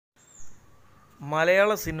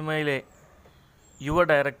മലയാള സിനിമയിലെ യുവ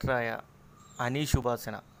ഡയറക്ടറായ അനീഷ്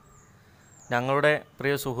ഉപാസന, ഞങ്ങളുടെ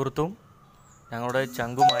പ്രിയ സുഹൃത്തും ഞങ്ങളുടെ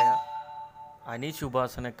ചങ്കുമായ അനീഷ്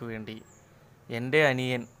ഉപാസനയ്ക്ക് വേണ്ടി എൻ്റെ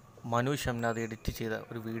അനിയൻ മനു ഷംനാദ് എഡിറ്റ് ചെയ്ത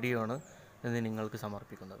ഒരു വീഡിയോ ആണ് ഇന്ന് നിങ്ങൾക്ക്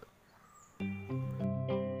സമർപ്പിക്കുന്നത്.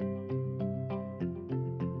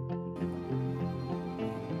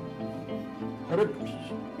 अरे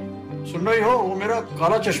सुन रही हो, वो मेरा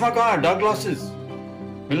काला चश्मा कहाँ है? डार्क ग्लासेस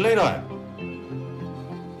मिल नहीं रहा है.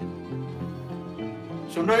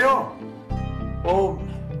 सुन रही हो? ओ,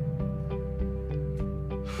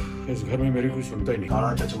 इस घर में मेरी कोई सुनता ही नहीं. काला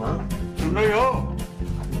चश्मा सुन रही हो?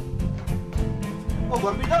 ओ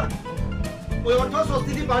बरबीता, कोई और क्या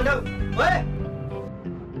सोचती थी पांडव? ओए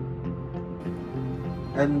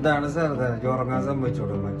എന്താണ് സാർ ഉറങ്ങാൻ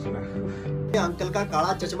സംഭവിച്ചോളൂ മനുഷ്യനെ. अंकल का काला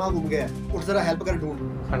चश्मा घूम गया है. उठ जरा हेल्प कर ढूंढ.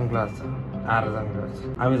 സൺഗ്ലാസ് ആറ് സൺഗ്ലാസ്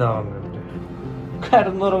അമിതാഭ്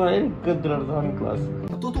കിടന്നുറങ്ങാൻ എനിക്ക് എന്തിനാണ് സൺഗ്ലാസ്?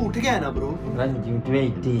 तू उठ गया है ना ब्रो? ഒരു 5 മിനിറ്റ്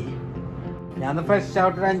വെയിറ്റ് ചെയ്യ്. ഞാൻ ഫ്രഷ്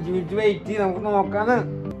ആയിട്ട് ഒരു 5 മിനിറ്റ് വെയിറ്റ് ചെയ്ത് നമുക്ക് നോക്കാന്ന്.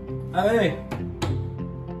 അതെ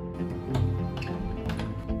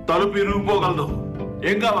తలుపు ఇరిగిపోగలదు.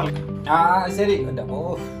 ఏం కావాలి? ആ ശരി.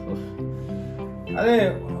 അതെ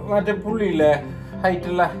മറ്റേ പുള്ളിയില്ലേ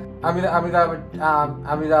ഹൈറ്റുള്ള അമിതാഭ്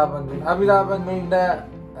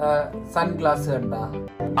സൺഗ്ലാസ് കണ്ട?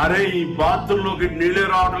 అరే ఈ బాత్రూమ్ లోకి నీళ్ళే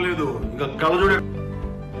రావడం లేదు. ఇంకా కలజోడే.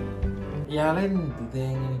 ഇയാളെന്ത്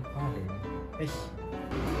തേങ്ങ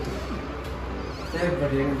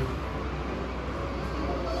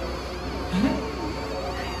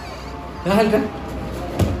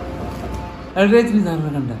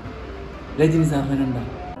രജനി സാറിനെ കണ്ട?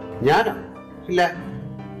 ഞാനോ? ഇല്ല,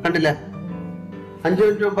 കണ്ടില്ല. 5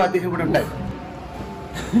 മിനിറ്റ് മുമ്പ് അദ്ദേഹം ഇവിടെ ഉണ്ടായി.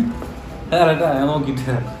 ഞാൻ നോക്കിട്ട്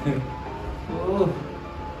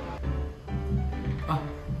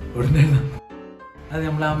അത്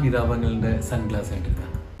നമ്മളെ അമിതാഭങ്ങളുടെ സൺഗ്ലാസ് ആയിട്ട്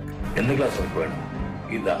എന്ത് ഗ്ലാസ് വേണം?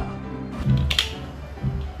 ഇതാണ്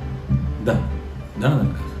ഞാൻ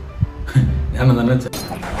നമുക്ക്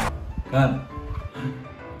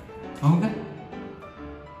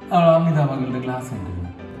അമിതാഭങ്ങളുടെ ഗ്ലാസ് ഉണ്ട്.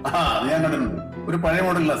 ഞാൻ കണ്ടിട്ടുണ്ട്. ഒരു പഴയ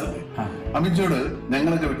മോഡൽ ഗ്ലാസ് അല്ലേ? അമിതോട്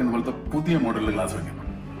ഞങ്ങളൊക്കെ വെക്കുന്ന പോലത്തെ പുതിയ മോഡലിൽ ഗ്ലാസ് വെക്കണം.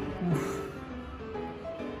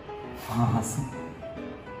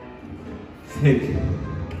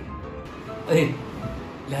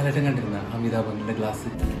 ലാലേട്ടൻ കണ്ടിരുന്ന അമിതാഭങ്ങളുടെ ഗ്ലാസ്?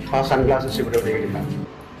 ആ സൺഗ്ലാസസ് ഇവിടെ എവിടെയില്ല.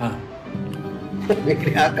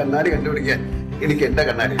 ആ കണ്ണാടി കണ്ടുപിടിക്കാൻ എനിക്ക് എന്റെ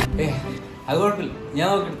കണ്ണാടി. അത് കുഴപ്പമില്ല, ഞാൻ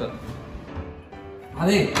നോക്കിയെടുത്തോ.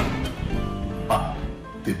 അതെ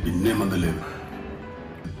പിന്നെ വന്നല്ലേ,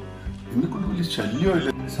 എന്നെ കൊണ്ട് വലിയ ശല്യമില്ല.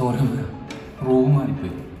 സോറി, റൂം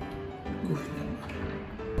മാറിപ്പോയി.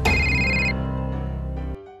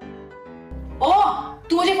 ओ,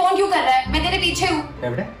 तू मुझे फोन क्यों कर रहा है? मैं तेरे पीछे हूँ.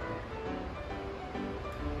 എവിടെ?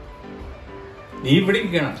 നീ ഇവിടെ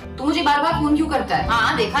ഇരിക്കണം. तू मुझे बार बार फोन क्यों करता है?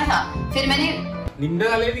 हाँ देखा था. फिर मैंने നിന്റെ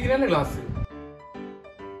തലയിൽ ഇരിക്കണല്ലേ ഗ്ലാസ്?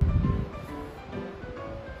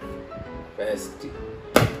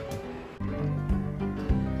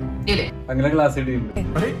 അങ്ങനെ ഗ്ലാസ് ഇടിയുണ്ട്.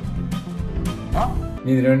 നീ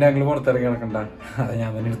ഇതിനു വേണ്ടി ഞങ്ങൾ പുറത്തിറങ്ങി നടക്കണ്ട, അതാ ഞാൻ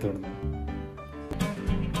തന്നെ എടുത്തു കൊടുത്തു.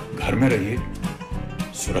 घर में रहिए,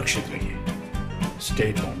 सुरक्षित रहिए. Stay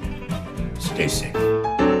at home. Stay safe.